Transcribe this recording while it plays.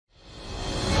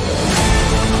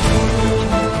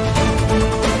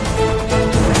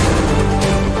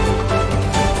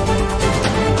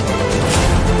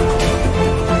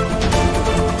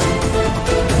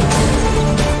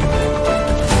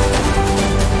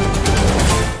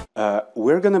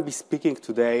We're going to be speaking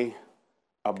today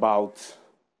about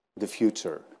the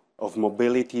future of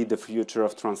mobility, the future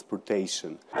of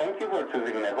transportation. Thank you for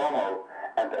choosing Nevomo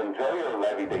and enjoy your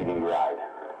levitating ride.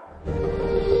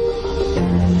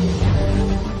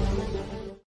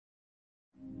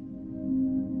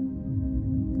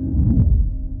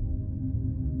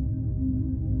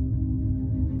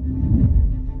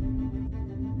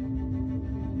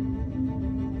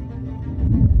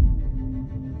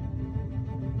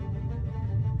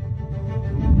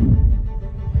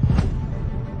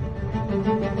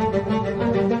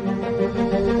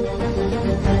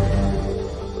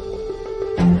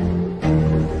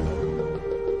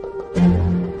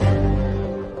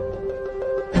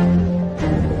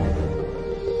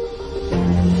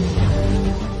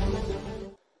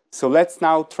 So let's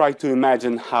now try to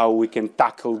imagine how we can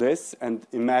tackle this and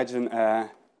imagine an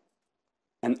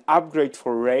upgrade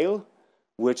for rail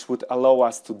which would allow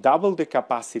us to double the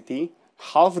capacity,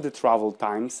 halve the travel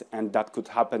times, and that could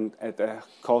happen at a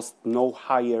cost no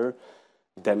higher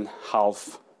than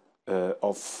half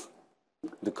of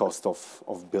the cost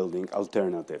of building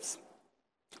alternatives.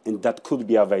 And that could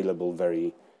be available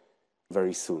very,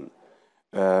 very soon.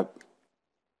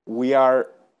 We are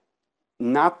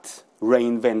not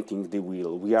reinventing the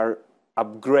wheel. We are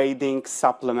upgrading,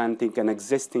 supplementing an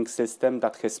existing system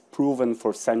that has proven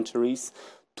for centuries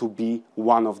to be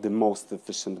one of the most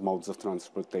efficient modes of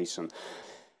transportation.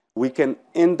 We can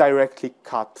indirectly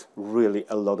cut really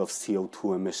a lot of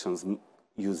CO2 emissions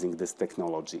using this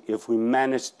technology. If we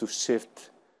manage to shift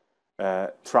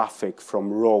traffic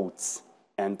from roads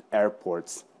and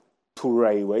airports to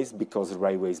railways, because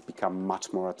railways become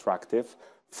much more attractive.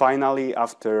 Finally,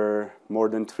 after more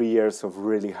than 3 years of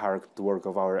really hard work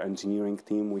of our engineering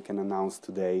team, we can announce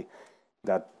today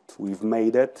that we've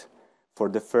made it. For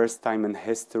the first time in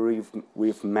history,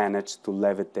 we've managed to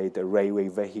levitate a railway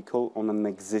vehicle on an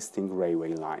existing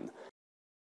railway line.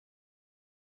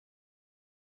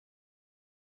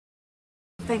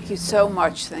 Thank you so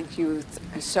much. Thank you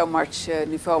so much,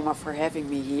 Nevomo, for having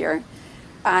me here.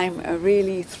 I'm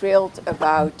really thrilled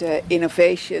about the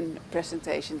innovation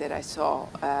presentation that I saw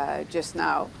just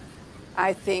now.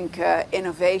 I think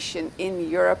innovation in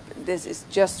Europe, this is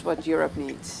just what Europe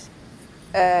needs.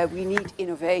 We need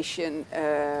innovation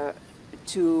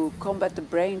to combat the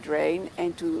brain drain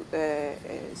and to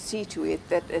see to it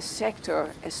that a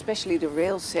sector, especially the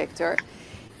rail sector,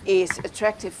 is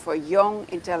attractive for young,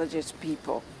 intelligent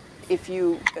people. If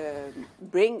you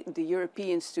bring the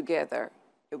Europeans together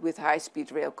with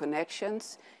high-speed rail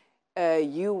connections,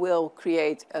 you will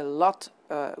create a lot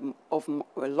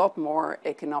more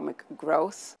economic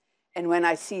growth. And when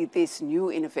I see this new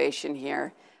innovation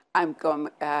here, I'm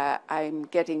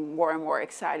getting more and more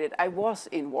excited. I was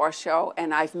in Warsaw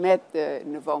and I've met the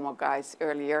Nevomo guys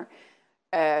earlier,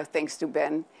 thanks to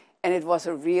Ben, and it was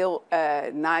a real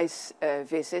nice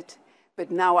visit.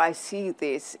 But now I see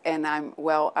this, and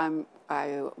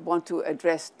I want to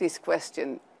address this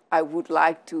question. I would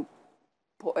like to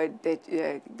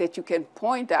that you can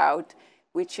point out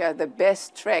which are the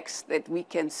best tracks that we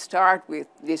can start with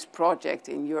this project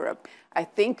in Europe. I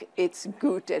think it's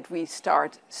good that we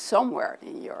start somewhere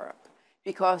in Europe,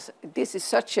 because this is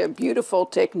such a beautiful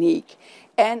technique.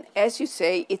 And as you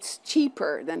say, it's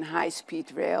cheaper than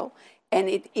high-speed rail, and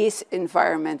it is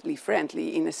environmentally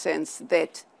friendly in a sense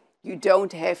that you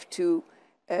don't have to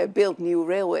build new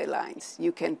railway lines.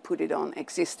 You can put it on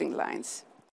existing lines.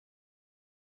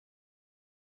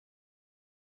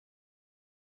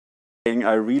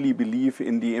 I really believe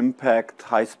in the impact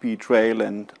high-speed rail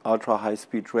and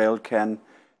ultra-high-speed rail can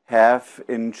have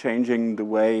in changing the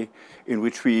way in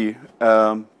which we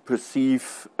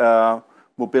perceive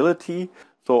mobility.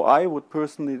 So I would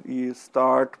personally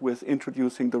start with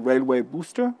introducing the railway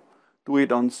booster, do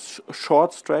it on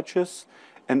short stretches,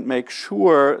 and make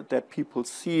sure that people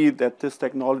see that this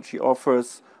technology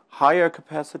offers higher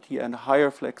capacity and higher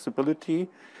flexibility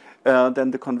than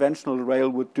the conventional rail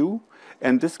would do.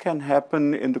 And this can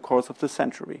happen in the course of the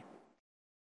century.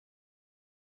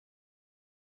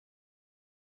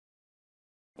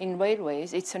 In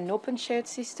railways, it's an open shared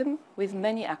system with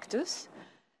many actors,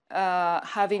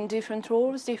 having different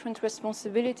roles, different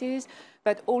responsibilities,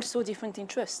 but also different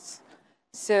interests.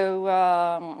 So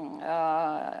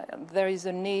there is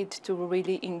a need to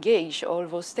really engage all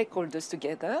those stakeholders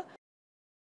together.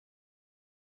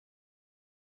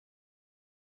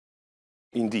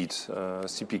 Indeed,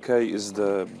 CPK is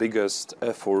the biggest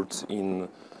effort in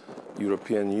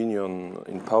European Union,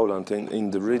 in Poland, and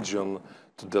in the region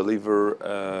to deliver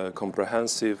a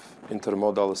comprehensive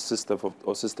intermodal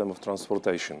system of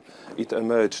transportation. It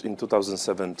emerged in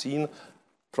 2017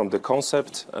 from the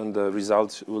concept, and the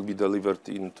result will be delivered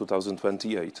in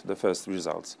 2028, the first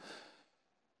results.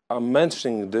 I'm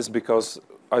mentioning this because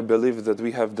I believe that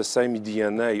we have the same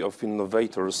DNA of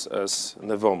innovators as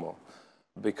Nevomo,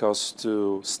 because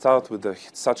to start with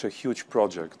such a huge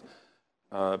project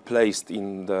placed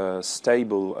in the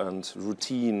stable and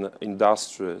routine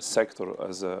industry sector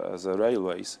as a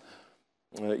railways,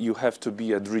 you have to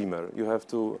be a dreamer. You have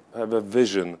to have a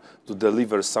vision to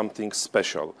deliver something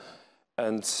special.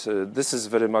 And this is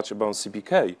very much about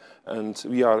CPK. And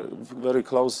we are very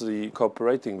closely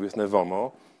cooperating with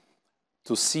Nevomo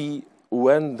to see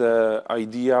when the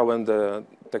idea, when the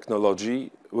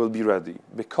technology will be ready.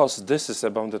 Because this is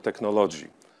about the technology.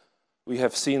 We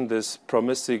have seen this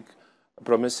promising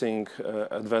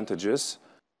advantages.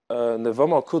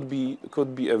 Nevomo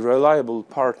could be a reliable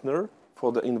partner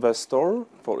for the investor,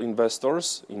 for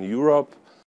investors in Europe.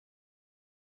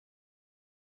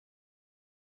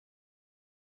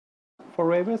 For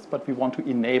railways, but we want to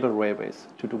enable railways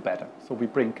to do better. So we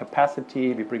bring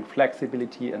capacity, we bring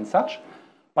flexibility and such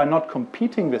by not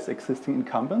competing with existing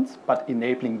incumbents, but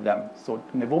enabling them. So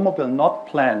Nevomo will not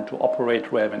plan to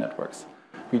operate railway networks.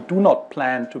 We do not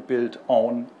plan to build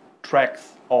own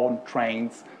tracks, own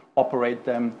trains, operate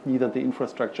them, neither the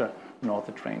infrastructure nor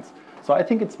the trains. So I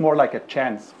think it's more like a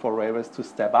chance for railways to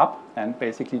step up and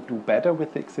basically do better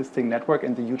with the existing network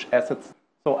and the huge assets.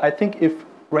 So I think if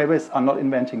railways are not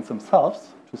inventing themselves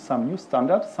to some new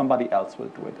standard, somebody else will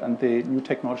do it. And the new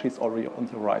technology is already on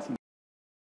the horizon.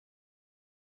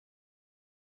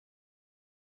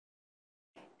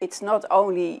 It's not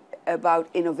only about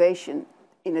innovation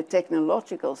in a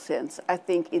technological sense. I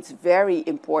think it's very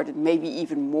important, maybe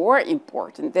even more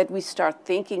important, that we start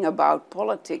thinking about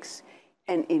politics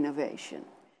and innovation.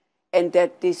 And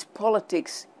that this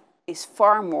politics is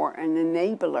far more an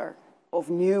enabler of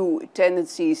new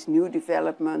tendencies, new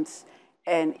developments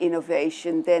and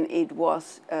innovation than it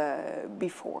was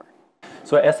before.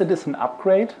 So as it is an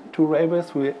upgrade to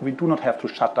railways, we do not have to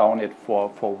shut down it for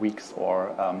weeks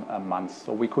or months.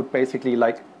 So we could basically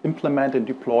like implement and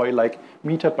deploy like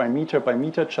meter by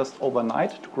meter just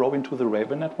overnight to grow into the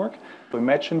railway network. So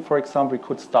imagine, for example, we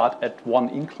could start at one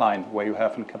incline where you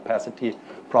have a capacity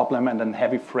problem and then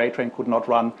heavy freight train could not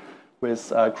run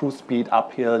with cruise speed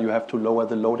uphill. You have to lower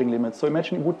the loading limits. So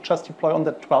imagine you would just deploy on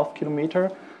that 12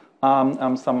 kilometer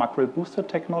some MagRail booster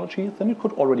technology, then it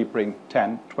could already bring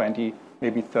 10, 20,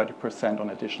 maybe 30%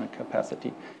 on additional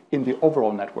capacity in the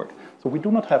overall network. So we do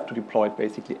not have to deploy it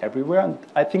basically everywhere. And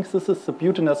I think this is the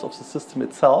beautiness of the system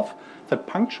itself, that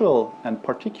punctual and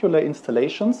particular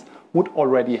installations would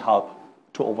already help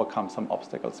to overcome some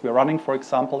obstacles. We are running, for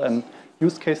example, a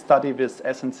use case study with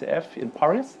SNCF in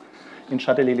Paris, in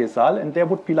Châtelet-les-Halles, and there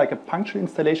would be like a punctual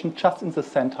installation just in the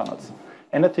sand tunnels.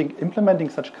 And I think implementing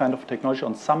such kind of technology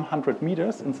on some 100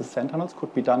 meters in the sand tunnels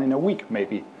could be done in a week,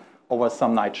 maybe, over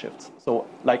some night shifts. So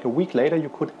like a week later, you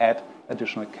could add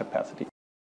additional capacity.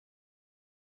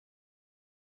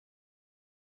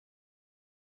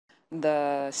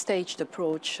 The staged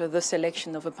approach, the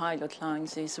selection of the pilot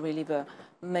lines is really the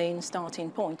main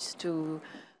starting point to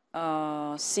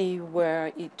see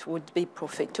where it would be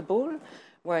profitable,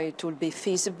 where it would be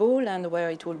feasible, and where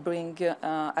it will bring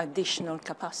additional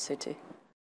capacity.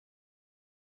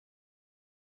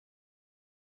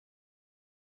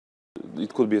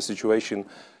 It could be a situation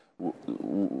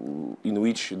in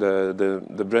which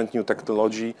the brand new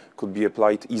technology could be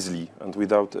applied easily and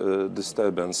without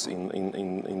disturbance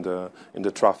in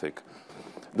the traffic.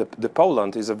 The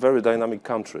Poland is a very dynamic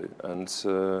country, and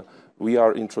we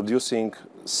are introducing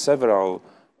several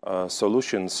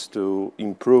solutions to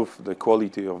improve the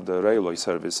quality of the railway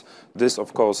service. This,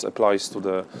 of course, applies to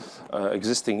the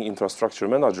existing infrastructure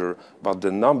manager, but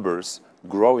the numbers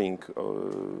growing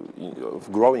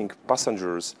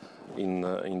passengers in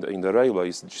the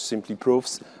railways simply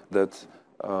proves that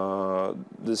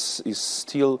this is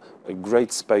still a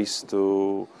great space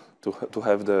to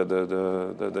have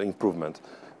the improvement,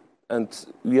 and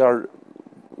we are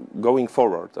going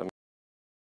forward.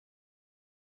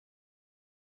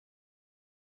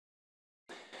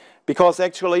 Because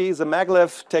actually the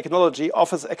maglev technology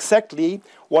offers exactly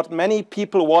what many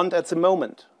people want at the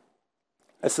moment.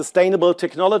 A sustainable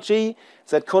technology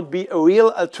that could be a real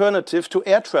alternative to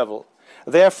air travel.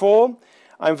 Therefore,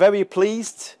 I'm very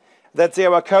pleased that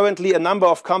there are currently a number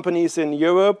of companies in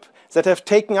Europe that have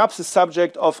taken up the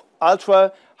subject of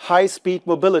ultra-high-speed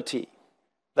mobility.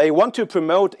 They want to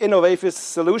promote innovative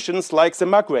solutions like the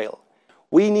MagRail.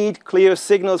 We need clear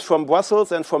signals from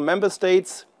Brussels and from member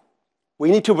states. We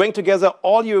need to bring together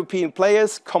all European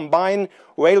players, combine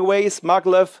railways,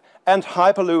 maglev and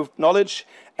Hyperloop knowledge,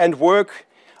 and work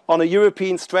on a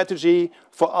European strategy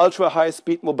for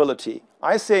ultra-high-speed mobility.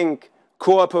 I think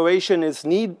cooperation is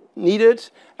needed,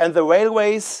 and the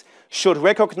railways should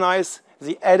recognize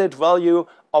the added value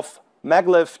of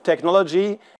maglev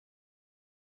technology.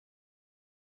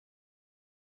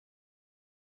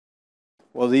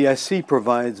 Well, the EIC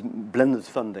provides blended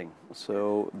funding.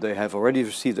 So they have already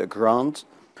received a grant.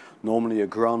 Normally a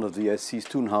grant of the EIC is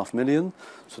 2.5 million.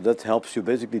 So that helps you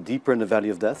basically deeper in the valley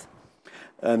of death.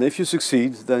 And if you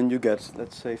succeed, then you get,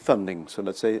 let's say, funding. So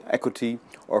let's say equity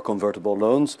or convertible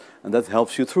loans, and that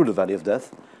helps you through the valley of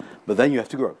death. But then you have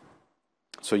to grow.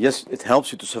 So yes, it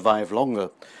helps you to survive longer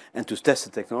and to test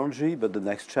the technology, but the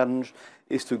next challenge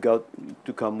is to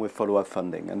come with follow-up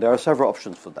funding. And there are several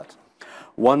options for that.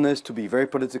 One is to be very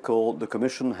political. The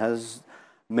Commission has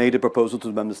made a proposal to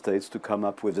the Member States to come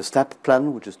up with a STEP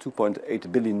plan, which is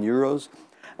 2.8 billion euros.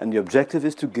 And the objective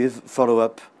is to give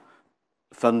follow-up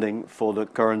funding for the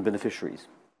current beneficiaries.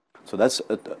 So that's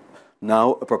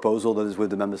now a proposal that is with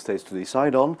the Member States to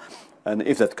decide on. And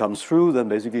if that comes through, then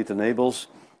basically it enables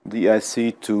the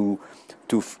EIC to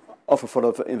offer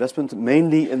follow-up investment,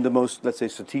 mainly in the most, let's say,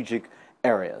 strategic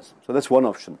areas. So that's one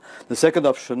option. The second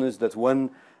option is that when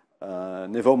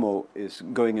Nevomo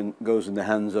goes in the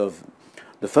hands of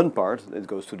the fund part, it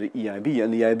goes to the EIB,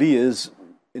 and the EIB is,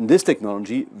 in this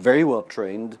technology, very well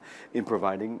trained in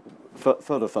providing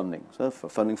further funding, so for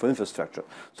funding for infrastructure.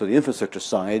 So the infrastructure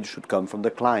side should come from the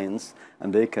clients,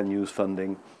 and they can use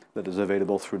funding that is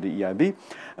available through the EIB.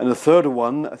 And the third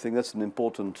one, I think that's an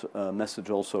important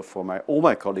message also for all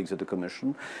my colleagues at the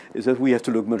Commission, is that we have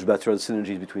to look much better at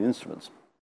synergies between instruments.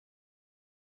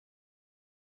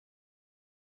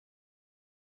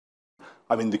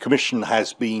 I mean, the Commission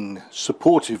has been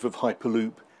supportive of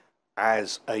Hyperloop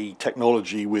as a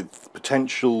technology with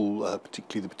potential,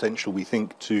 particularly the potential, we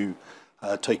think, to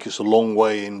take us a long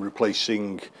way in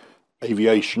replacing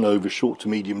aviation over short to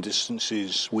medium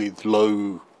distances with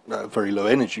very low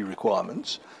energy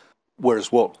requirements.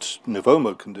 Whereas what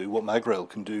Nevomo can do, what MagRail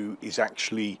can do, is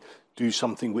actually do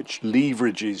something which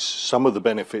leverages some of the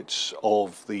benefits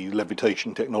of the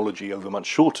levitation technology over much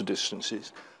shorter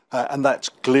distances. And that's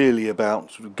clearly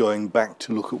about sort of going back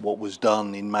to look at what was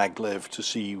done in maglev to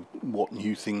see what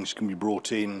new things can be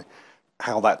brought in,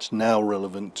 how that's now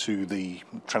relevant to the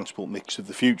transport mix of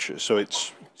the future. So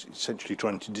it's essentially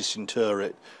trying to disinter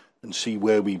it and see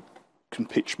where we can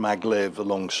pitch maglev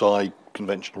alongside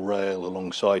conventional rail,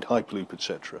 alongside Hyperloop,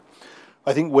 etc.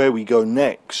 I think where we go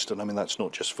next, and I mean that's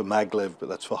not just for maglev, but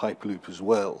that's for Hyperloop as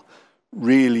well,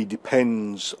 really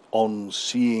depends on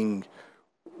seeing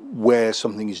where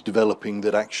something is developing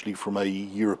that actually from a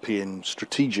European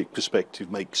strategic perspective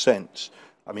makes sense.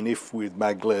 I mean, if with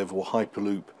maglev or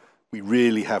Hyperloop, we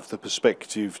really have the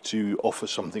perspective to offer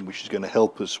something which is going to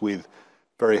help us with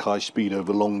very high speed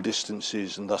over long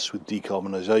distances and thus with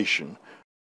decarbonisation.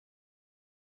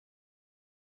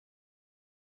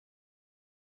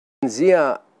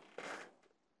 ZIA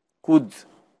could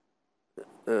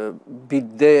be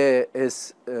there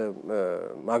as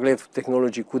maglev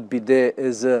technology could be there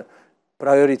as a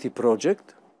priority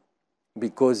project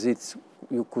because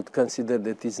you could consider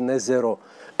that it's net zero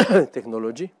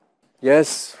technology.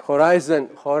 Yes,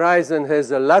 Horizon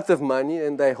has a lot of money,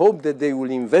 and I hope that they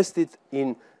will invest it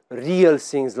in real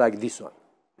things like this one.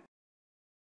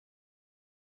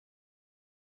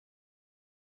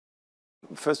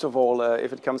 First of all,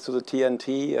 if it comes to the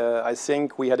TNT, I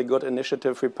think we had a good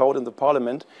initiative report in the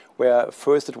Parliament where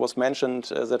first it was mentioned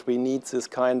that we need this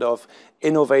kind of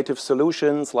innovative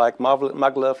solutions like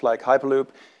maglev, like Hyperloop.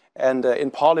 And in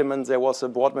Parliament there was a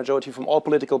broad majority from all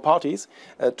political parties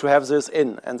to have this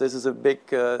in. And this is a big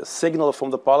signal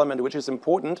from the Parliament, which is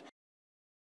important.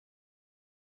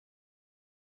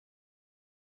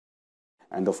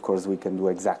 And of course we can do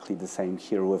exactly the same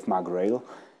here with MagRail.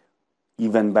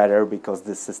 Even better because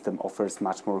this system offers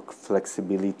much more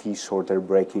flexibility, shorter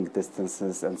braking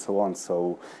distances and so on.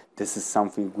 So this is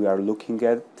something we are looking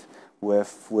at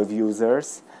with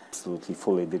users. Absolutely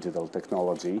fully digital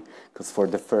technology, because for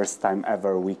the first time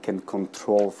ever we can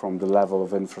control from the level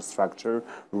of infrastructure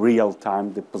real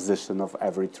time the position of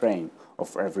every train,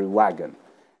 of every wagon.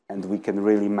 And we can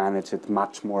really manage it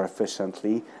much more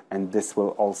efficiently, and this will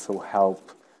also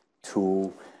help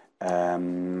to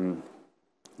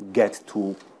get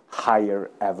to higher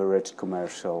average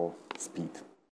commercial speed.